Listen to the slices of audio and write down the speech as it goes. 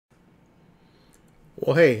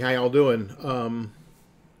Well, hey, how y'all doing?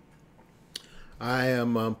 I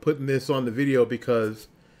am putting this on the video because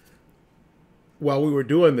while we were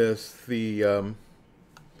doing this, the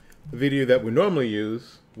video that we normally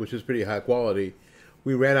use, which is pretty high quality,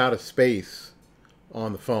 we ran out of space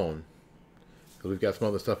on the phone because we've got some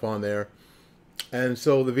other stuff on there. And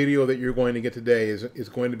so the video that you're going to get today is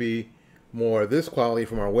going to be more this quality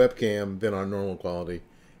from our webcam than our normal quality.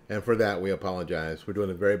 And for that, we apologize. We're doing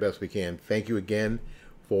the very best we can. Thank you again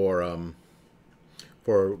for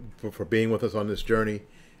for being with us on this journey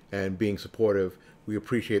and being supportive. We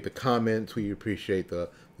appreciate the comments. We appreciate the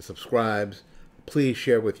subscribes. Please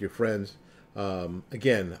share with your friends.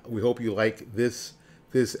 Again, we hope you like this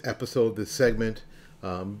episode, this segment.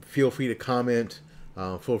 Feel free to comment.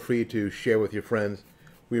 Feel free to share with your friends.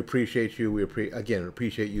 We appreciate you. We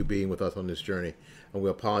appreciate you being with us on this journey. And we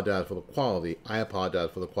apologize for the quality. I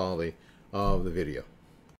apologize for the quality of the video.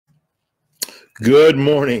 Good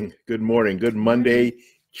morning. Good morning. Good Monday,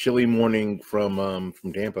 chilly morning from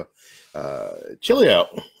Tampa. Chilly out.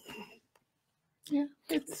 Yeah,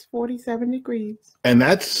 it's 47 degrees. And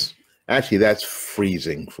that's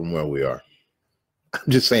freezing from where we are. I'm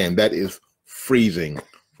just saying that is freezing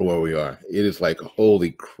from where we are. It is like,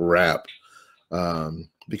 holy crap.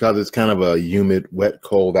 Because it's kind of a humid, wet,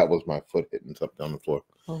 cold. That was my foot hitting something on the floor.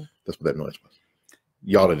 Oh. That's what that noise was.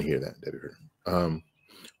 Y'all didn't hear that, did you?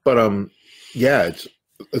 Yeah,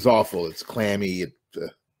 it's awful. It's clammy.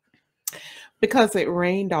 Because it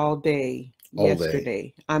rained all day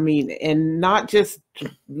yesterday. I mean, and not just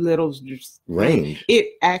little rain.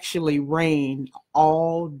 It actually rained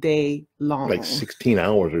all day long. Like 16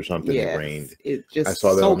 hours or something. Yes, it rained. It just I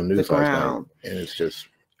saw that on the news last night, and it's just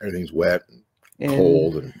everything's wet and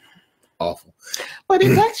cold and awful. But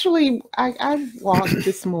it's actually, I walked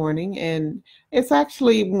this morning, and it's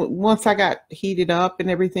actually, once I got heated up and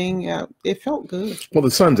everything, it felt good. Well, the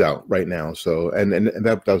sun's out right now, so and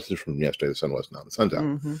that was just from yesterday. The sun wasn't out. The sun's out.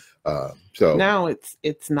 Mm-hmm. So now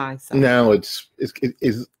it's nice out. Now it's going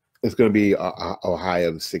to be a high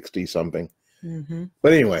of 60 something. Mm-hmm.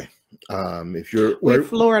 But anyway, if we're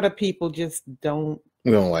Florida people just don't.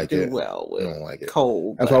 We don't like it. Well, we don't like it.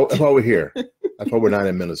 Cold. That's why we're here. That's why we're not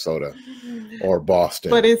in Minnesota or Boston.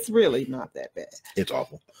 But it's really not that bad. It's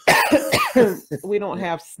awful. We don't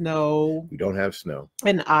have snow. We don't have snow.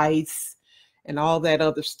 And ice and all that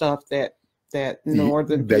other stuff that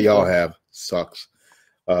northern that y'all have sucks.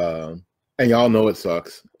 And y'all know it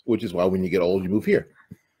sucks, which is why when you get old, you move here.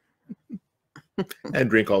 And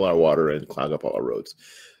drink all our water and clog up all our roads.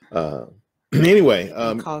 Anyway,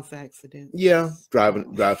 cause accidents. Yeah,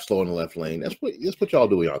 drive slow in the left lane. That's what y'all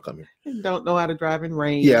do when y'all come here. And don't know how to drive in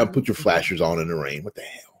rain. Yeah, put your flashers on in the rain. What the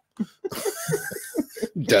hell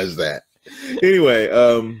does that? Anyway,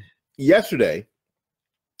 yesterday,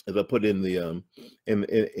 as I put in the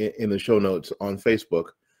in the show notes on Facebook,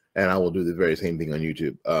 and I will do the very same thing on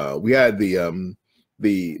YouTube. We had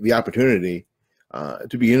the opportunity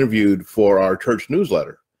to be interviewed for our church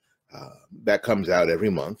newsletter that comes out every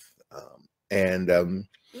month. And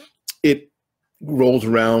it rolls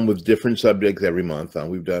around with different subjects every month.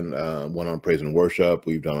 We've done one on praise and worship.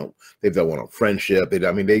 They've done one on friendship.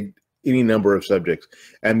 Any number of subjects,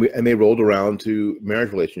 and they rolled around to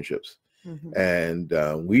marriage relationships. Mm-hmm.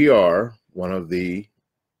 And we are one of the,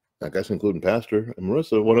 I guess, including Pastor and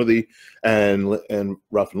Marissa, one of the, and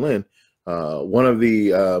Ralph and Lynn, one of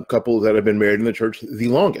the couples that have been married in the church the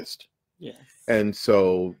longest. Yes. And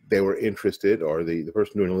so they were interested, or the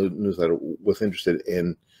person doing the newsletter was interested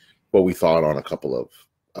in what we thought on a couple of.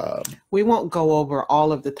 We won't go over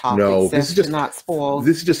all of the topics. No, this is just not spoil.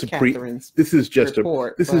 This is just This is just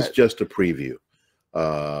report, is just a preview.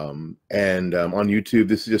 On YouTube,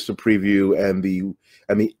 this is just a preview, and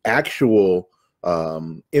the actual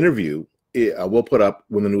interview we'll put up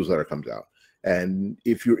when the newsletter comes out. And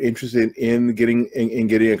if you're interested in getting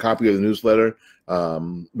a copy of the newsletter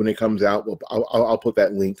when it comes out, I'll put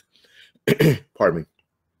that link. Pardon me,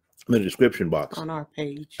 in the description box on our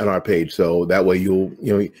page. So that way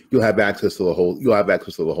you'll have access to the whole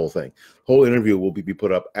thing. The whole interview will be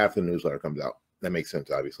put up after the newsletter comes out. That makes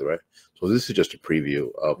sense, obviously, right? So this is just a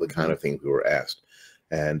preview of the kind of things we were asked,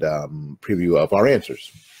 and preview of our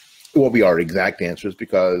answers. It won't be our exact answers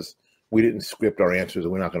because we didn't script our answers,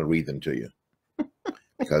 and we're not going to read them to you.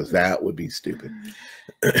 Because that would be stupid.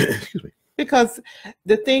 Excuse me. Because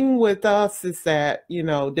the thing with us is that,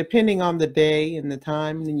 depending on the day and the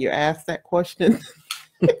time, and you ask that question.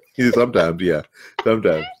 Sometimes.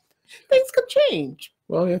 Things could change.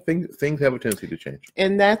 Well, yeah, things have a tendency to change.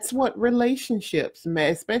 And that's what relationships,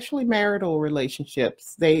 especially marital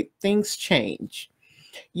relationships, things change.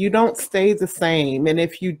 You don't stay the same. And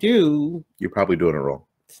if you do, you're probably doing it wrong.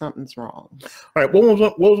 Something's wrong. All right. What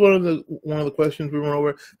was one of the questions we went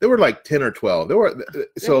over? There were like 10 or 12. There were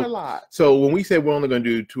a lot. So when we said we're only going to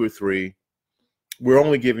do 2 or 3, we're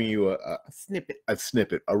only giving you a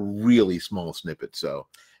snippet, a really small snippet. So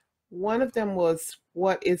one of them was,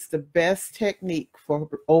 what is the best technique for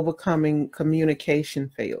overcoming communication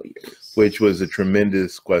failures? Which was a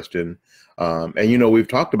tremendous question. And, we've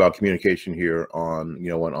talked about communication here on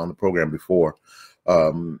the program before,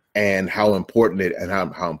 and how important it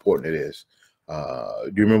is.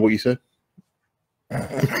 Do you remember what you said?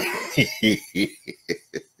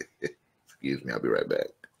 Excuse me. I'll be right back.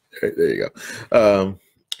 Right, there you go.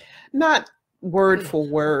 Not word for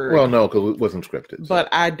word. Well, no, because it wasn't scripted. So. But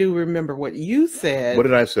I do remember what you said. What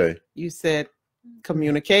did I say? You said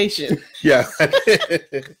communication. Yeah.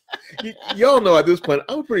 Y'all know at this point,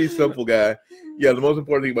 I'm a pretty simple guy. Yeah, the most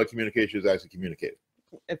important thing about communication is actually communicating.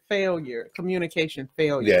 Communication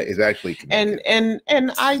failure. Yeah, it's actually and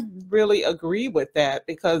I really agree with that,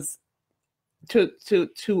 because to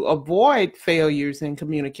avoid failures in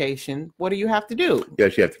communication, what do you have to do?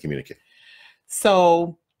 Yes, you have to communicate.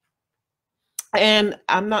 So, and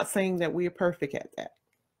I'm not saying that we're perfect at that.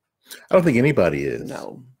 I don't think anybody is.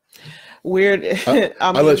 No. Weird.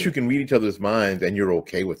 Unless you can read each other's minds and you're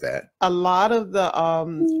okay with that. A lot of the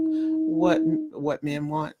what men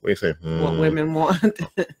want. What do you say? What women want.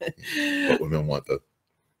 What women want,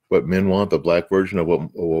 what men want, the black version of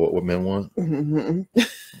what men want. Mm-hmm.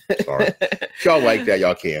 Sorry. If y'all like that,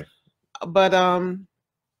 y'all can. But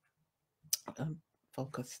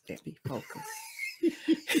focus, Debbie, focus.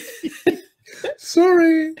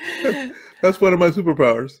 Sorry. That's one of my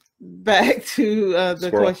superpowers. Back to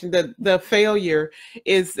the question. The failure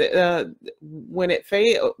is when it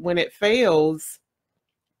fails.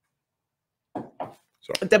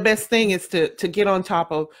 Sorry. The best thing is to get on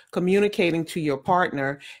top of communicating to your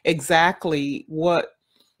partner exactly what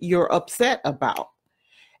you're upset about.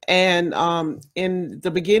 And in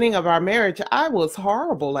the beginning of our marriage, I was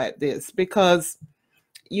horrible at this, because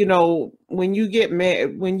when you get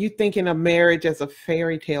married, when you thinking of marriage as a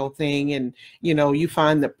fairy tale thing, and you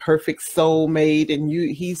find the perfect soulmate, and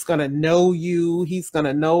he's gonna know you, he's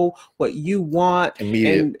gonna know what you want,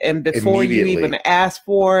 and before you even ask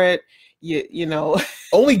for it, you know.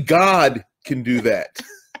 Only God can do that,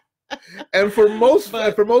 and for most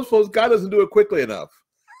folks, God doesn't do it quickly enough.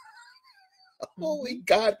 Only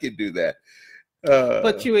God can do that.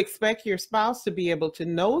 But you expect your spouse to be able to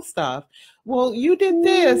know stuff. Well, you did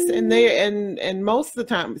this, and most of the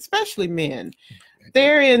time, especially men,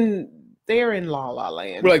 they're in la la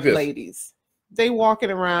land. We're like this. Ladies, they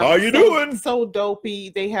walking around. How you doing? So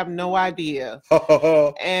dopey, they have no idea.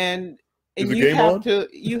 And you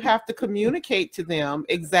have to communicate to them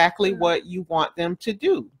exactly what you want them to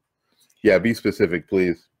do. Yeah, be specific,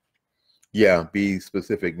 please. Yeah, be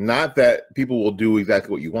specific. Not that people will do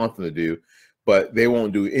exactly what you want them to do, but they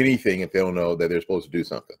won't do anything if they don't know that they're supposed to do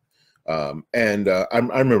something. I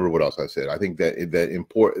remember what else I said. I think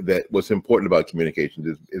that what's important about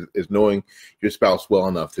communication is knowing your spouse well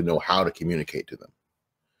enough to know how to communicate to them.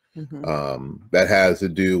 Mm-hmm. That has to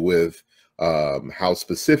do with how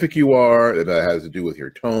specific you are. That has to do with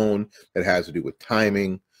your tone. That has to do with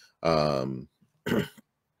timing.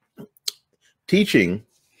 Teaching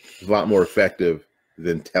is a lot more effective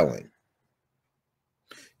than telling.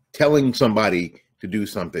 Telling somebody to do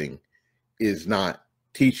something is not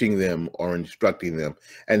teaching them or instructing them.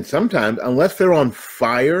 And sometimes, unless they're on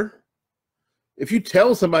fire, if you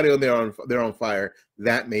tell somebody they're on fire,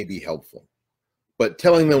 that may be helpful. But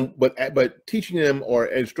telling them, but teaching them or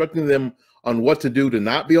instructing them on what to do to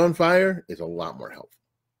not be on fire is a lot more helpful.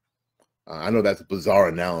 I know that's a bizarre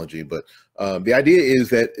analogy, but the idea is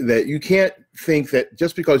that you can't think that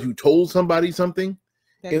just because you told somebody something,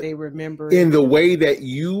 that they remember in the way that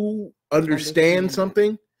you understand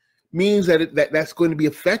something, means that's going to be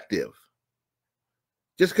effective.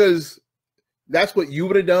 Just because that's what you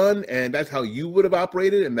would have done, and that's how you would have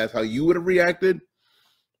operated, and that's how you would have reacted,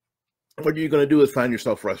 what you're going to do is find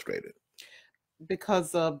yourself frustrated.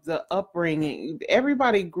 Because of the upbringing,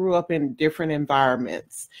 everybody grew up in different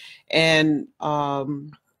environments, and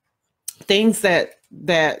things that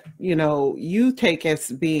you take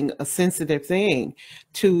as being a sensitive thing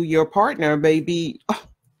to your partner may be,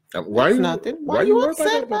 why are you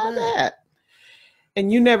upset about that?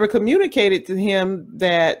 And you never communicated to him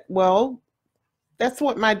that, well, that's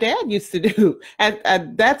what my dad used to do.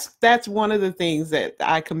 And that's one of the things that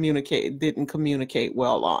I didn't communicate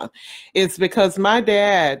well on. It's because my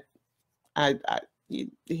dad,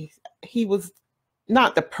 he was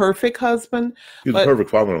not the perfect husband. He was a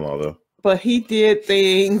perfect father-in-law, though. but he did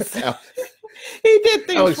things. He did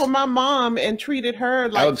things Alex, for my mom and treated her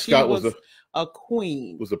like Alex she Scott was a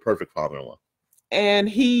queen. Was the perfect father-in-law. And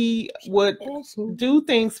he would do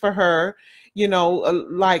things for her, you know,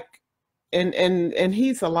 like, and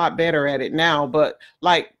he's a lot better at it now, but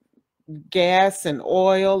like gas and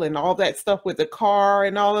oil and all that stuff with the car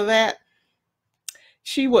and all of that.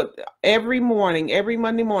 She would every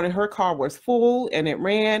Monday morning, her car was full and it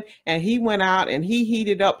ran, and he went out and he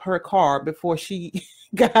heated up her car before she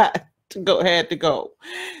had to go.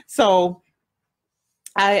 So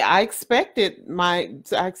I expected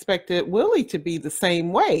Willie to be the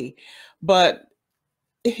same way, but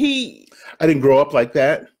I didn't grow up like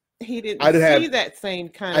that. He didn't see that same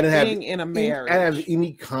kind of thing in a marriage. I didn't have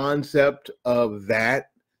any concept of that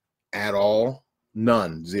at all.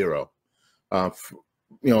 None, zero.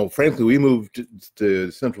 Frankly, we moved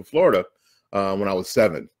to Central Florida when I was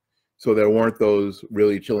 7. So there weren't those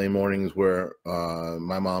really chilly mornings where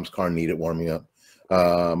my mom's car needed warming up.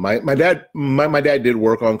 My dad did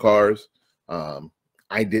work on cars.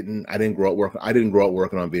 I didn't grow up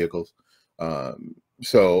working on vehicles.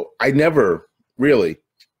 So I never really,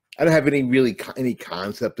 I don't have any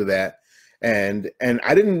concept of that. And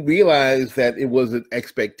I didn't realize that it was an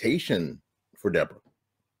expectation for Deborah.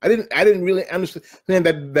 I didn't really understand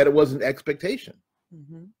that it was an expectation.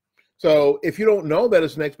 Mm-hmm. So if you don't know that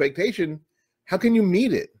it's an expectation, how can you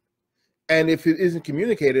meet it? And if it isn't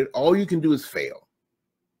communicated, all you can do is fail.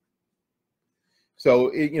 So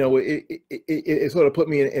it sort of put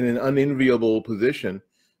me in an unenviable position,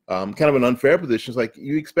 kind of an unfair position. It's like,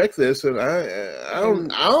 you expect this, and I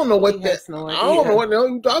don't know what that. No, I don't know what the hell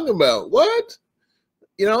you're talking about. What,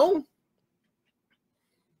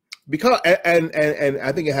 Because and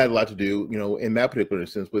I think it had a lot to do, in that particular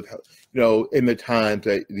instance, with in the times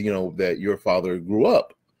that that your father grew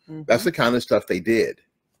up. Mm-hmm. That's the kind of stuff they did.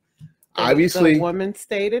 Obviously, the woman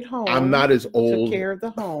stayed at home. I'm not as old. Took care of the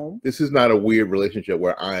home. This is not a weird relationship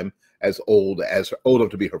where I'm as old enough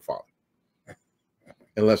to be her father,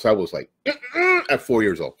 unless I was like at 4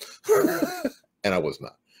 years old, and I was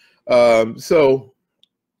not. So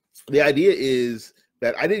the idea is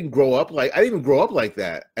that I didn't grow up like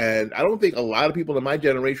that, and I don't think a lot of people in my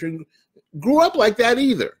generation grew up like that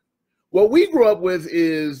either. What we grew up with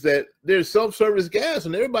is that there's self-service gas,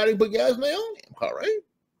 and everybody put gas in their own damn car, right?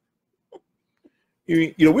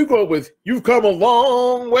 We grew up with "You've come a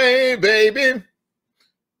long way, baby."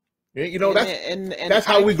 That's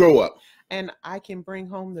how we grow up. And I can bring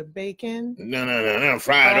home the bacon. No,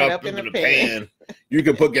 fried up in the pan. You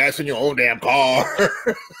can put gas in your own damn car.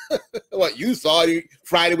 What, you saw it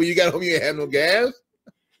Friday when you got home, you didn't have no gas?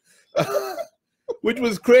 Which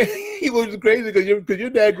was crazy. It was crazy because your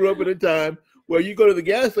dad grew up at a time where you go to the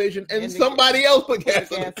gas station and somebody else put gas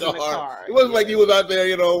in the car. It wasn't like he was out there,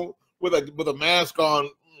 with a mask on,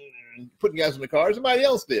 putting gas in the car. Somebody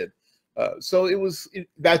else did. So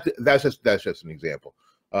that's just an example.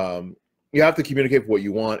 You have to communicate for what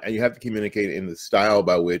you want, and you have to communicate in the style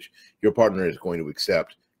by which your partner is going to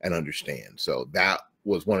accept and understand. So that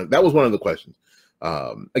was one of the questions.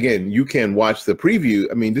 Again, you can watch the preview.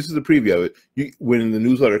 I mean, this is the preview of it. When the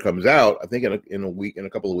newsletter comes out, I think in a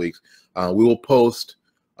couple of weeks, we will post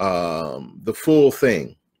the full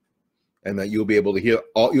thing, and that you'll be able to hear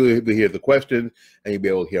the questions, and you'll be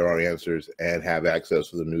able to hear our answers and have access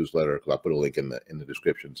to the newsletter, because I put a link in the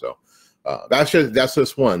description. So. That's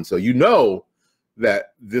just one. So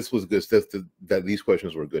that this was good stuff. That these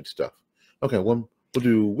questions were good stuff. Okay, we'll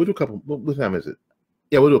do a couple. What time is it?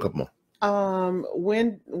 Yeah, we'll do a couple more.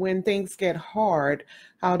 When things get hard,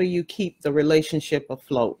 how do you keep the relationship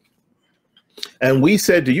afloat? And we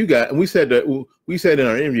said to you guys, and we said in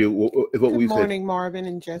our interview, Good morning, Marvin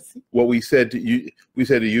and Jesse. What we said to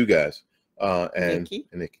you guys, and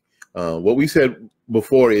Nikki. What we said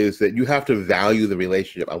before is that you have to value the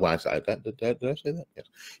relationship. Did I say that? Yes.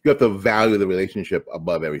 You have to value the relationship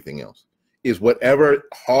above everything else. Is whatever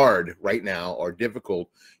hard right now or difficult,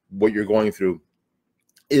 what you're going through,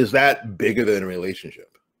 is that bigger than a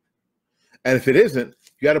relationship? And if it isn't,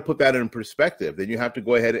 you got to put that in perspective. Then you have to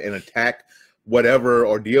go ahead and attack whatever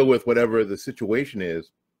or deal with whatever the situation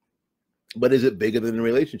is. But is it bigger than the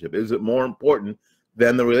relationship? Is it more important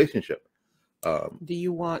than the relationship? Do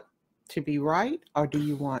you want to be right, or do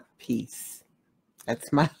you want peace?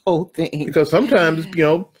 That's my whole thing. Because sometimes,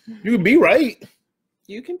 you can be right.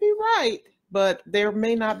 You can be right, but there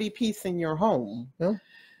may not be peace in your home. Yeah.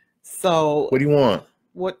 So what do you want?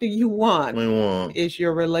 What do you want? What do you want? Is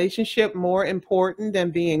your relationship more important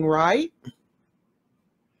than being right?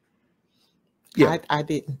 Yeah. I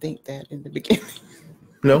didn't think that in the beginning.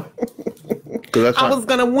 No? I was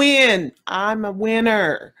going to win. I'm a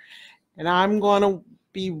winner. and I'm going to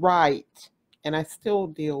be right. And I still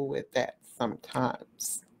deal with that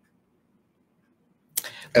sometimes.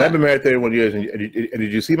 And I've been married 31 years, and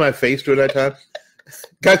did you see my face during that time?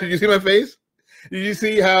 Guys, did you see my face? Did you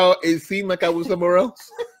see how it seemed like I was somewhere else?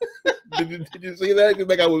 did you see that? It was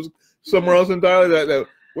like I was somewhere else entirely.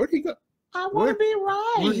 Where'd he go? I want to be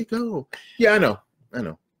right. Where'd he go? Yeah, I know.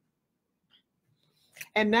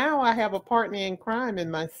 And now I have a partner in crime in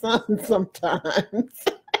my son sometimes.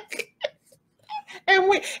 And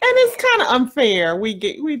it's kind of unfair. We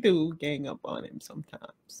do gang up on him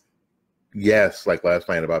sometimes. Yes, like last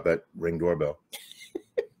night about that Ring doorbell.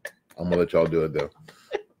 I'm gonna let y'all do it though.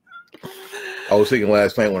 I was thinking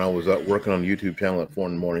last night when I was working on the YouTube channel at 4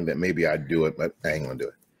 a.m. that maybe I'd do it, but I ain't gonna do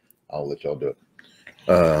it. I'll let y'all do it.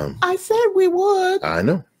 I said we would. I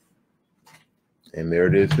know. And there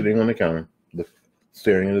it is, sitting on the counter,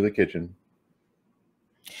 staring into the kitchen,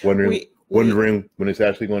 wondering when it's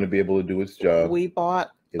actually going to be able to do its job. We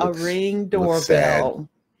bought a Ring doorbell.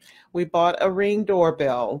 We bought a Ring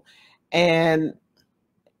doorbell, and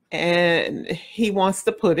he wants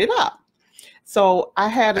to put it up. So I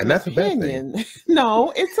had an opinion.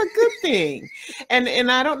 No, it's a good thing. And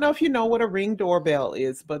I don't know if you know what a Ring doorbell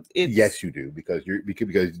is, but it's yes, you do, because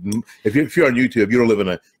if you're on YouTube, you don't live in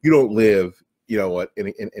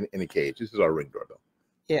a cage. This is our Ring doorbell.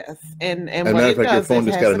 Yes, and what it does, your phone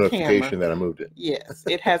just got a notification that I moved it. Yes,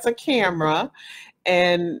 it has a camera,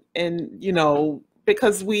 and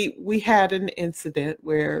because we had an incident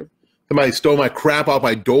where somebody stole my crap off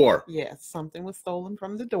my door. Yes, something was stolen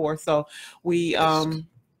from the door. So we and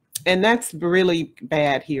that's really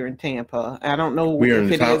bad here in Tampa. I don't know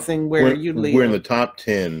if it is in where you live. We're in the top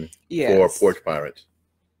 10 for porch pirates.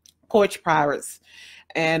 Porch pirates,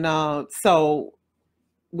 and so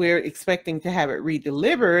we're expecting to have it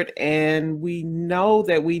redelivered, and we know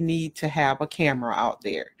that we need to have a camera out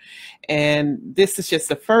there. And this is just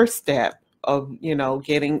the first step of,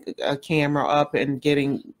 getting a camera up and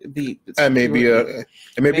getting maybe a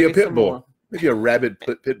pit bull, maybe a rabid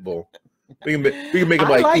pit bull. We can make him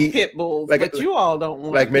like eat pit bulls, but you all don't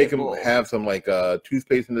want make him have some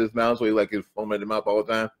toothpaste in his mouth so he is foaming at the mouth all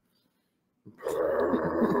the time.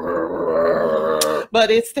 But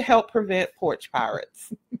it's to help prevent porch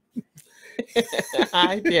pirates.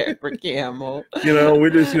 Hi, Deborah Campbell. We're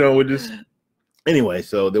just anyway.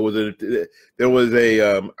 So there was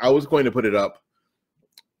a I was going to put it up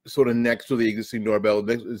sort of next to the existing doorbell.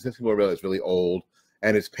 The existing doorbell is really old,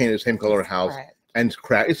 and it's painted the same color house, and it's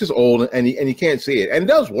cracked. It's just old, and you can't see it, and it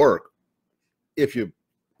does work if you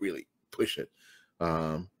really push it.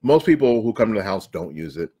 Most people who come to the house don't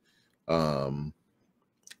use it.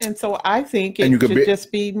 And so I think it should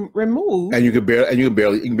just be removed. And you can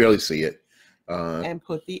barely see it. And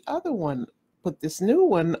put this new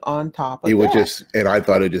one on top of it. And I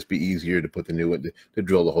thought it'd just be easier to put the new one, to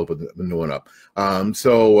drill the hole, put the new one up.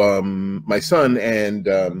 So my son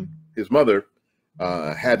and his mother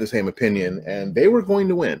had the same opinion, and they were going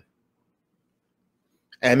to win.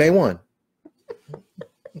 And they won.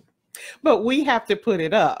 But we have to put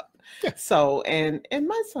it up. Yeah. So, and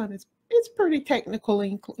my son it's pretty technical.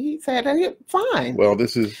 He said, fine. Well,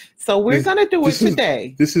 so we're going to do it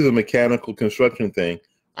today. This is a mechanical construction thing.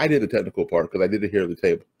 I did the technical part because I did it here at the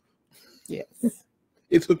table. Yes.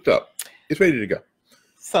 It's hooked up. It's ready to go.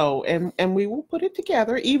 So, and we will put it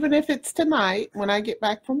together, even if it's tonight when I get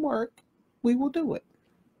back from work, we will do it.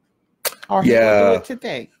 Or we'll do it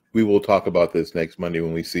today. We will talk about this next Monday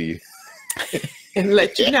when we see you. And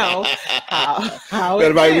let you know how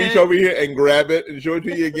if I reach over here and grab it and show it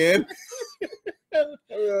to you again. No,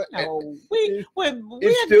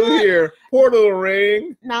 it's still here. Portal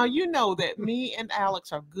ring. Now you know that me and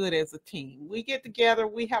Alex are good as a team. We get together,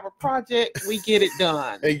 we have a project, we get it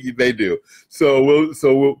done. They do. So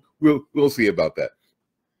we'll see about that.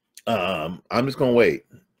 I'm just gonna wait.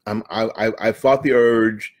 I fought the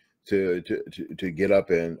urge to get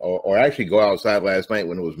up or actually go outside last night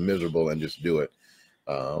when it was miserable and just do it.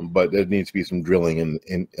 But there needs to be some drilling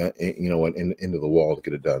into the wall to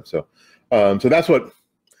get it done. So that's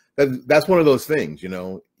one of those things.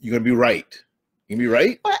 You're gonna be right. You can be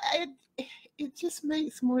right. But it just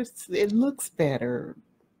makes more. It looks better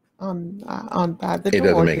on by the door. It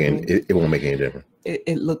doesn't make any. It won't make any difference.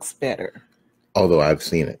 It looks better. Although I've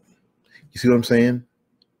seen it. You see what I'm saying?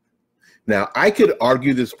 Now I could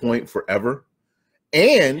argue this point forever,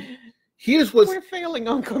 and here's what's we're failing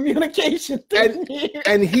on communication. And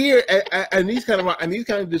these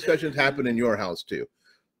kind of discussions happen in your house too.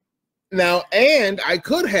 Now, and I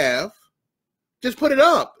could have just put it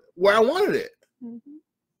up where I wanted it. Mm-hmm.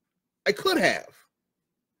 I could have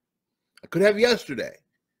yesterday.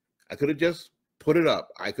 I could have just put it up.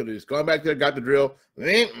 I could have just gone back there, got the drill,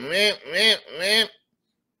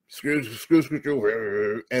 screw, and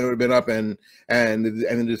it would have been up, and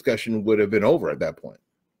the discussion would have been over at that point.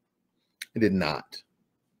 It did not,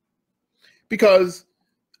 because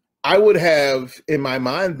I would have, in my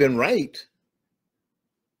mind, been right,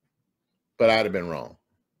 but I'd have been wrong.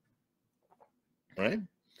 Right?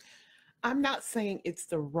 I'm not saying it's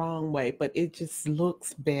the wrong way, but it just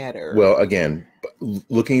looks better. Well, again,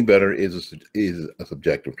 looking better is a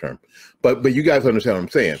subjective term, but you guys understand what I'm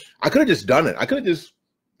saying. I could have just done it. I could have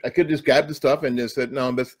just grabbed the stuff and just said,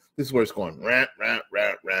 no, this is where it's going, ramp,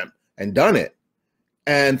 and done it,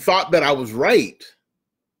 and thought that I was right,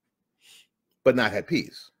 but not had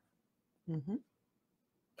peace. Mm-hmm.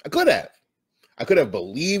 I could have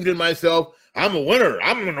believed in myself. I'm a winner.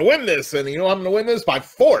 I'm going to win this, and I'm going to win this by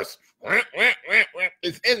force.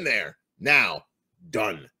 It's in there now.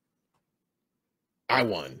 Done. I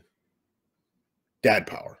won. Dad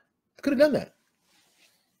power. I could have done that.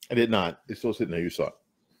 I did not. It's still sitting there. You saw it.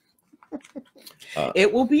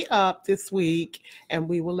 It will be up this week, and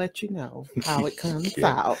we will let you know how it comes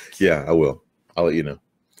out. Yeah, I will. I'll let you know.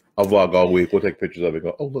 I'll vlog all week. We'll take pictures of it.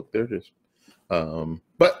 Go, oh, look, there it is.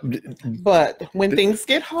 But when things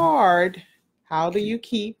get hard, how do you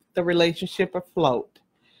keep the relationship afloat?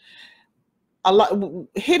 A lot,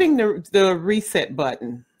 hitting the reset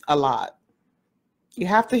button a lot. You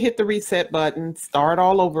have to hit the reset button, start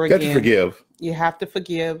all over again. You have to forgive. You have to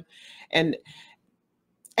forgive, and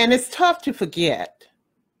it's tough to forget,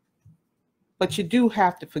 but you do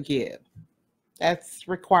have to forgive. That's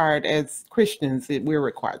required as Christians. We're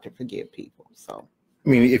required to forgive people. So, I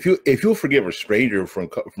mean, if you'll forgive a stranger from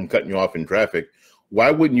cutting you off in traffic,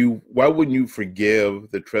 why wouldn't you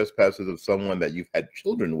forgive the trespasses of someone that you've had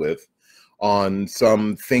children with on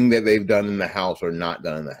something that they've done in the house or not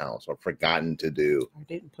done in the house or forgotten to do? Or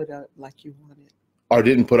didn't put up like you wanted. Or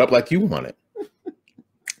didn't put up like you wanted.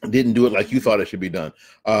 Didn't do it like you thought it should be done.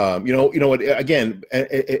 You know what? Again,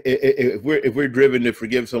 if we're driven to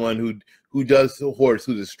forgive someone who's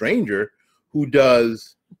a stranger, who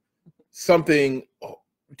does something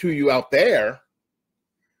to you out there,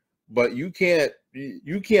 but you can't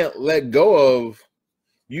let go of.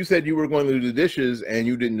 You said you were going to do the dishes and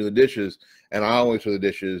you didn't do the dishes, and I always do the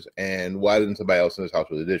dishes, and why didn't somebody else in this house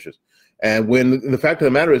do the dishes? And when the fact of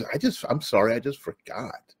the matter is, I'm sorry, I just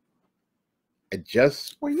forgot.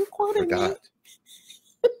 Were you quoting forgot.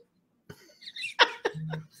 Me?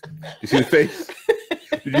 You see the face?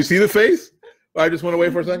 Did you see the face? I just went away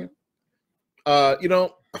for a second. You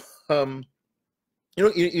know what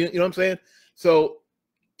I'm saying? So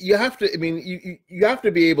you have to. I mean, you have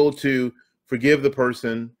to be able to forgive the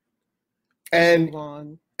person, and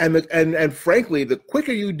frankly, the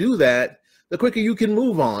quicker you do that, the quicker you can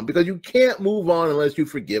move on, because you can't move on unless you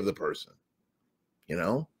forgive the person.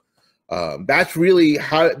 That's really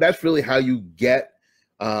how you get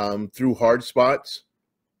through hard spots.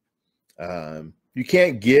 You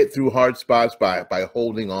can't get through hard spots by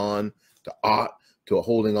holding on to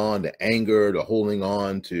holding on to anger, to holding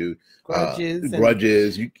on to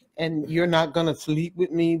grudges. And you're not gonna sleep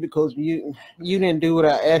with me because you didn't do what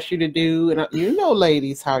I asked you to do, and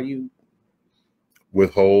ladies, how you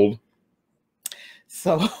withhold.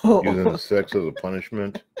 So using the sex as a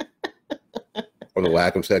punishment. Or the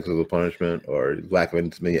lack of sex as a punishment, or lack of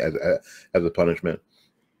intimacy as a punishment,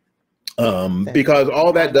 because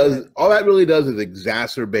all that really does is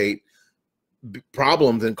exacerbate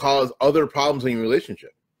problems and cause other problems in your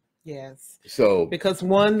relationship. Yes. So because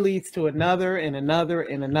one leads to another and another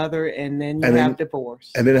and another, and then you have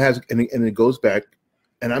divorce. And then it goes back,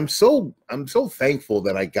 and I'm so thankful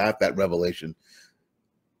that I got that revelation,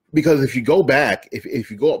 because if you go back,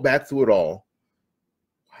 if you go back through it all.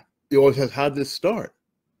 It always says, how did this start?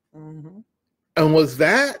 Mm-hmm. And was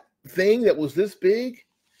that thing that was this big,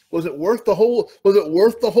 was it worth the whole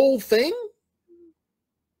thing?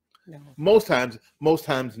 No. Most times,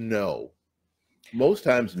 no. Most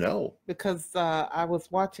times, no. Because I was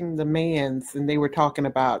watching the Mans, and they were talking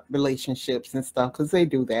about relationships and stuff, because they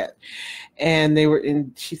do that.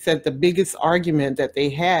 And she said the biggest argument that they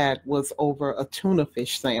had was over a tuna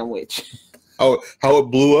fish sandwich. Oh, how it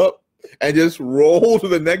blew up? And just roll to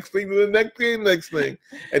the next thing, and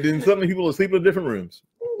then suddenly people are sleeping in different rooms.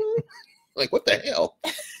 Mm-hmm. Like, what the hell?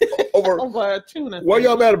 Over a tuna. What are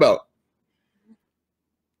y'all mad about?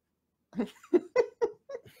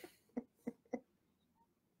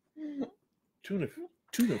 Tuna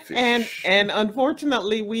fish. And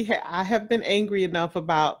unfortunately, I have been angry enough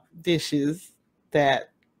about dishes that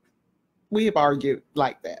we have argued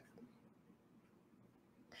like that.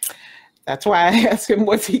 That's why I asked him,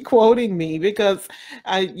 was he quoting me? Because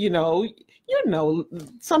you you know,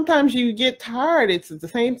 sometimes you get tired. It's the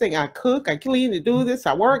same thing. I cook, I clean, I do this,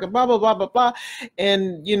 I work, and blah, blah, blah, blah, blah.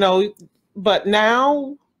 And, you know, but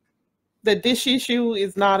now the dish issue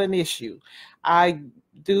is not an issue. I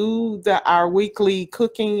do our weekly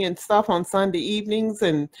cooking and stuff on Sunday evenings.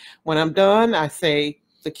 And when I'm done, I say,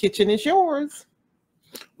 the kitchen is yours.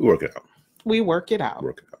 We work it out. We work it out.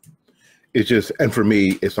 Work it out. It's just, and for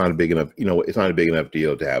me, it's not a big enough, you know, it's not a big enough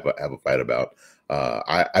deal to have a fight about.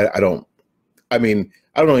 I don't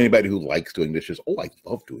know anybody who likes doing dishes. Oh, I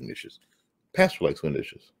love doing dishes. Pastor likes doing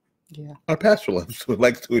dishes. Yeah. Our pastor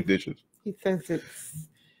likes doing dishes. He says it's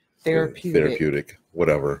therapeutic. Therapeutic,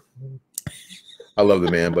 whatever. I love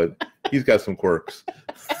the man, but he's got some quirks.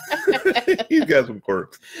 He's got some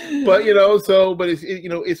quirks, but you know, but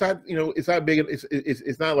it's not big.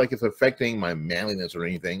 It's not like it's affecting my manliness or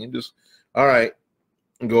anything. And just all right,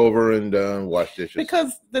 go over and wash dishes.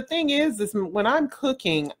 Because the thing is when I'm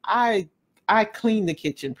cooking, I clean the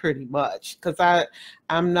kitchen pretty much because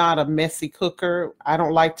I'm not a messy cooker. I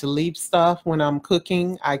don't like to leave stuff when I'm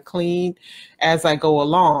cooking. I clean as I go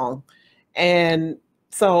along, and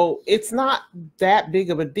so it's not that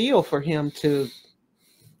big of a deal for him to.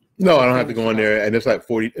 No, I don't have to go in there, and it's like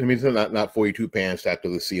 40. I mean, it's not 42 pans stacked to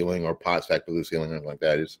the ceiling or pots stacked to the ceiling or anything like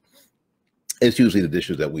that. It's usually the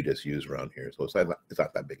dishes that we just use around here, so it's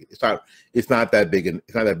not that big. It's not that big.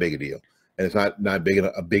 It's not that big a deal, and it's not a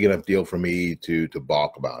big enough deal for me to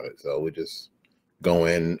balk about it. So we just go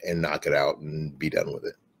in and knock it out and be done with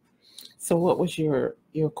it. So, what was your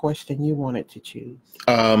question you wanted to choose?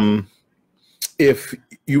 If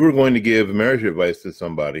you were going to give marriage advice to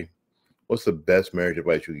somebody, what's the best marriage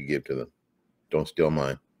advice you could give to them? Don't steal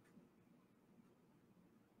mine.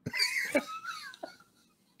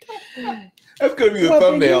 That's going to be the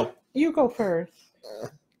thumbnail. You go first.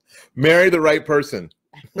 Marry the right person.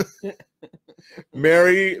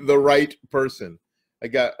 Marry the right person. I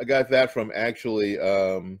got that from actually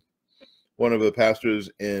one of the pastors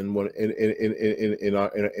in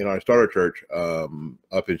our starter church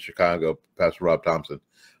up in Chicago, Pastor Rob Thompson.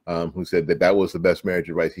 Who said that was the best marriage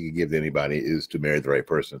advice he could give to anybody is to marry the right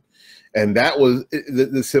person. And that was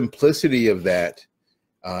the simplicity of that,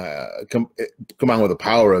 combined with the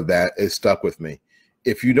power of that, is stuck with me.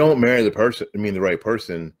 If you don't marry the right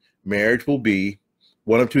person, marriage will be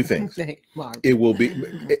one of two things. It will be,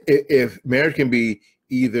 if marriage can be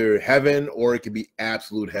either heaven or it can be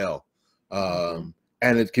absolute hell. And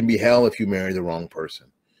it can be hell if you marry the wrong person.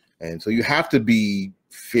 And so you have to be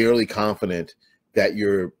fairly confident that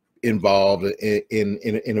you're involved in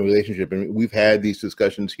a relationship. And we've had these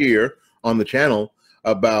discussions here on the channel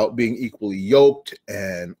about being equally yoked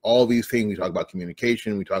and all these things. We talk about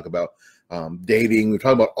communication. We talk about dating. We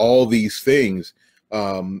talk about all these things.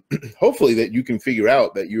 Hopefully that you can figure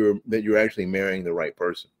out that you're actually marrying the right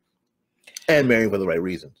person and marrying for the right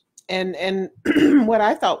reasons. And what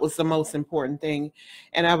I thought was the most important thing,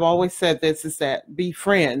 and I've always said this, is that be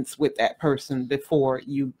friends with that person before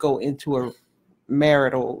you go into a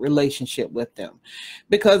marital relationship with them,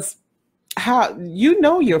 because how you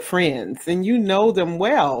know your friends and you know them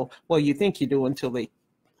well. Well, you think you do until they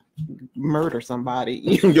murder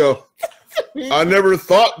somebody. Yo, I never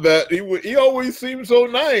thought that he always seemed so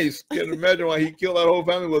nice. Can't imagine why he killed that whole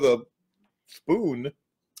family with a spoon.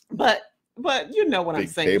 But you know what I'm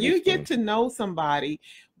saying. You get to know somebody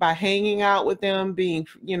by hanging out with them, being,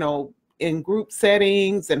 you know, in group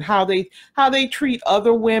settings, and how they treat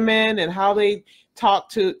other women and how they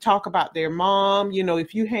talk about their mom. You know,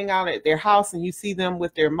 if you hang out at their house and you see them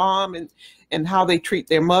with their mom and how they treat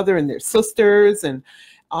their mother and their sisters, and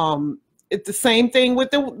it's the same thing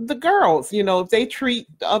with the girls. You know, if they treat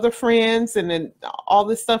the other friends and then all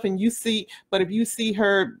this stuff, and but if you see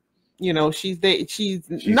her, you know, she's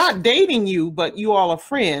not dating you, but you all are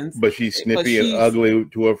friends. But she's snippy and ugly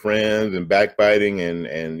to her friends and backbiting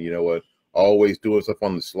and you know what, always doing stuff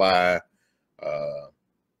on the sly.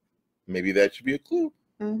 Maybe that should be a clue.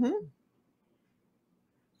 Mm-hmm.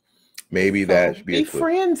 Maybe that should be a clue. Be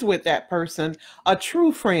friends with that person, a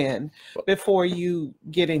true friend, before you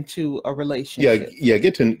get into a relationship. Yeah.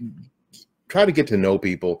 Try to get to know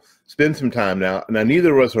people. Spend some time now. Now,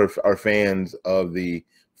 neither of us are fans of the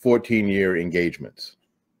 14-year engagements.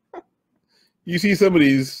 You see some of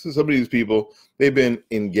these people, they've been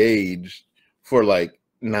engaged for like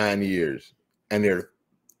 9 years and they're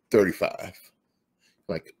 35.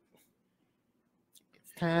 Like,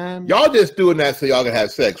 y'all just doing that so y'all can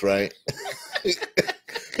have sex, right?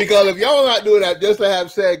 Because if y'all not doing that just to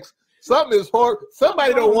have sex, something is hard.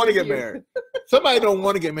 Somebody don't want to get married. Somebody don't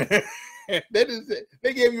want to get married.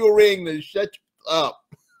 They gave you a ring to shut you up,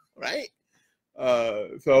 right?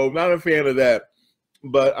 So I'm not a fan of that.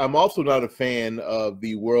 But I'm also not a fan of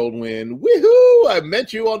the whirlwind. Woohoo! I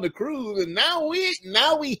met you on the cruise, and now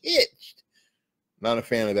we hitched. Not a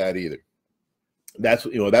fan of that either. That's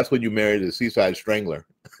when you marry the seaside strangler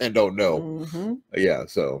and don't know. Mm-hmm. Yeah.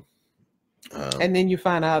 So. And then you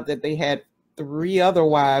find out that they had 3 other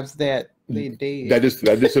wives that they did.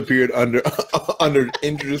 That disappeared under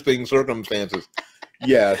interesting circumstances.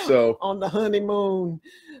 Yeah. So on the honeymoon.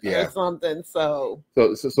 Yeah. Or something. So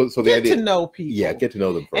the get idea, to know people. Yeah, get to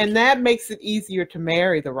know them first. And that makes it easier to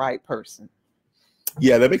marry the right person.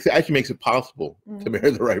 Yeah, that actually makes it possible to marry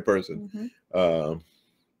the right person. Mm-hmm.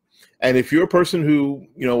 And if you're a person who's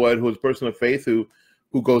a person of faith who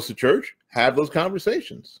goes to church, have those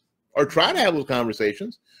conversations or try to have those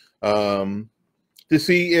conversations to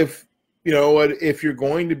see if if you're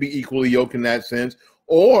going to be equally yoked in that sense,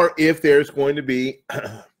 or if there's going to be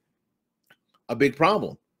a big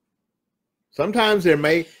problem. Sometimes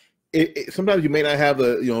sometimes you may not have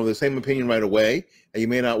the same opinion right away, and you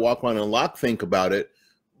may not walk around and think about it,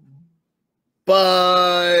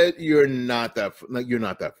 but you're not that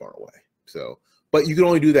far away. So, but you can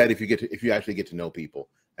only do that if you actually get to know people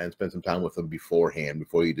and spend some time with them beforehand,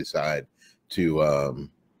 before you decide to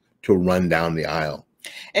run down the aisle.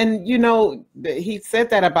 And he said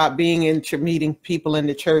that about being meeting people in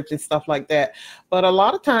the church and stuff like that, but a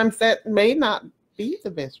lot of times that may not be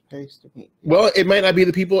the best place to meet. Well, it might not be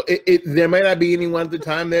the people. There might not be anyone at the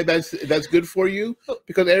time there that's good for you,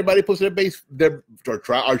 because everybody puts or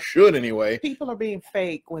should anyway. People are being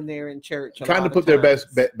fake when they're in church. Trying to put their best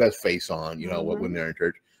face on, when they're in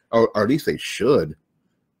church, or at least they should.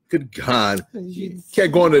 Good God, you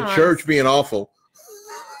can't go into church being awful.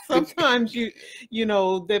 Sometimes a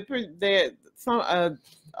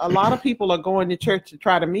lot of people are going to church to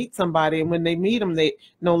try to meet somebody, and when they meet them, they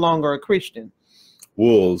no longer a Christian.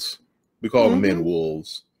 Wolves. We call them men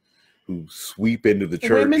wolves, who sweep into the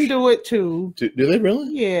church. Women do it too. Do they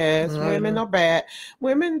really? Yes, women are bad.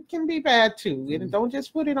 Women can be bad too. And don't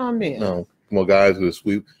just put it on men. No. Well, guys who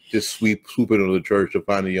swoop into the church to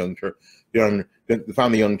find a young church, to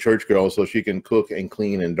find the young church girl so she can cook and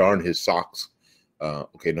clean and darn his socks.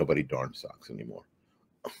 Okay, nobody darns socks anymore.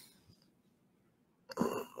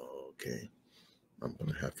 Okay. I'm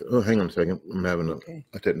gonna have to. Oh, hang on a second. I'm having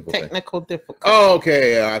a technical difficulty. Oh,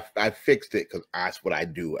 okay. I fixed it, because that's what I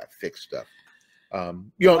do. I fix stuff.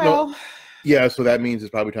 Yeah. So that means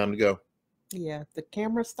it's probably time to go. Yeah. The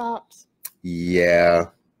camera stops. Yeah.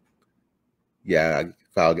 The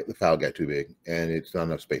file got too big, and it's not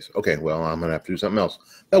enough space. Okay. Well, I'm gonna have to do something else.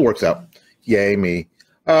 That works out. Yay me.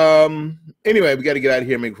 Anyway, we got to get out of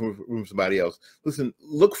here and make room for somebody else. Listen.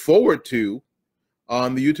 Look forward to.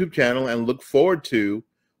 On the YouTube channel, and look forward to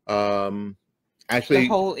actually the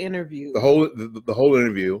whole interview. The whole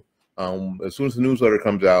interview. As soon as the newsletter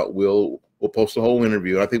comes out, we'll post the whole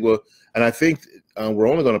interview. And I think we're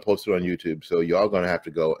only going to post it on YouTube, so y'all going to have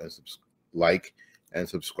to go and like and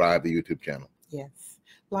subscribe the YouTube channel. Yes,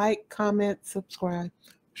 like, comment, subscribe,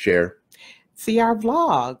 share, see our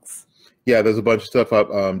vlogs. Yeah, there's a bunch of stuff up.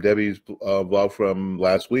 Debbie's vlog from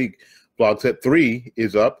last week, Vlog Set 3,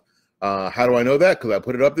 is up. How do I know that? Because I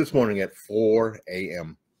put it up this morning at 4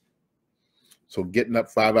 a.m. So getting up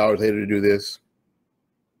 5 hours later to do this,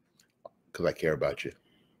 because I care about you.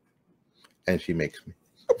 And she makes me.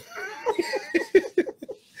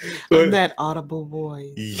 I'm that audible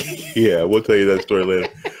voice. Yeah, we'll tell you that story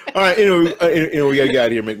later. All right, anyway, we got to get out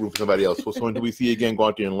of here and make room for somebody else. So until we see you again, go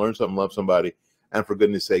out there and learn something, love somebody. And for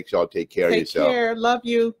goodness sakes, y'all take care of yourself. Take care. Love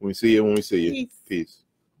you. When we see you. Peace.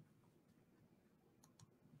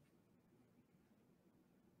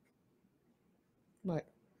 What?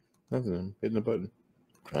 Nothing. I'm hitting the button.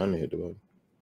 Trying to hit the button.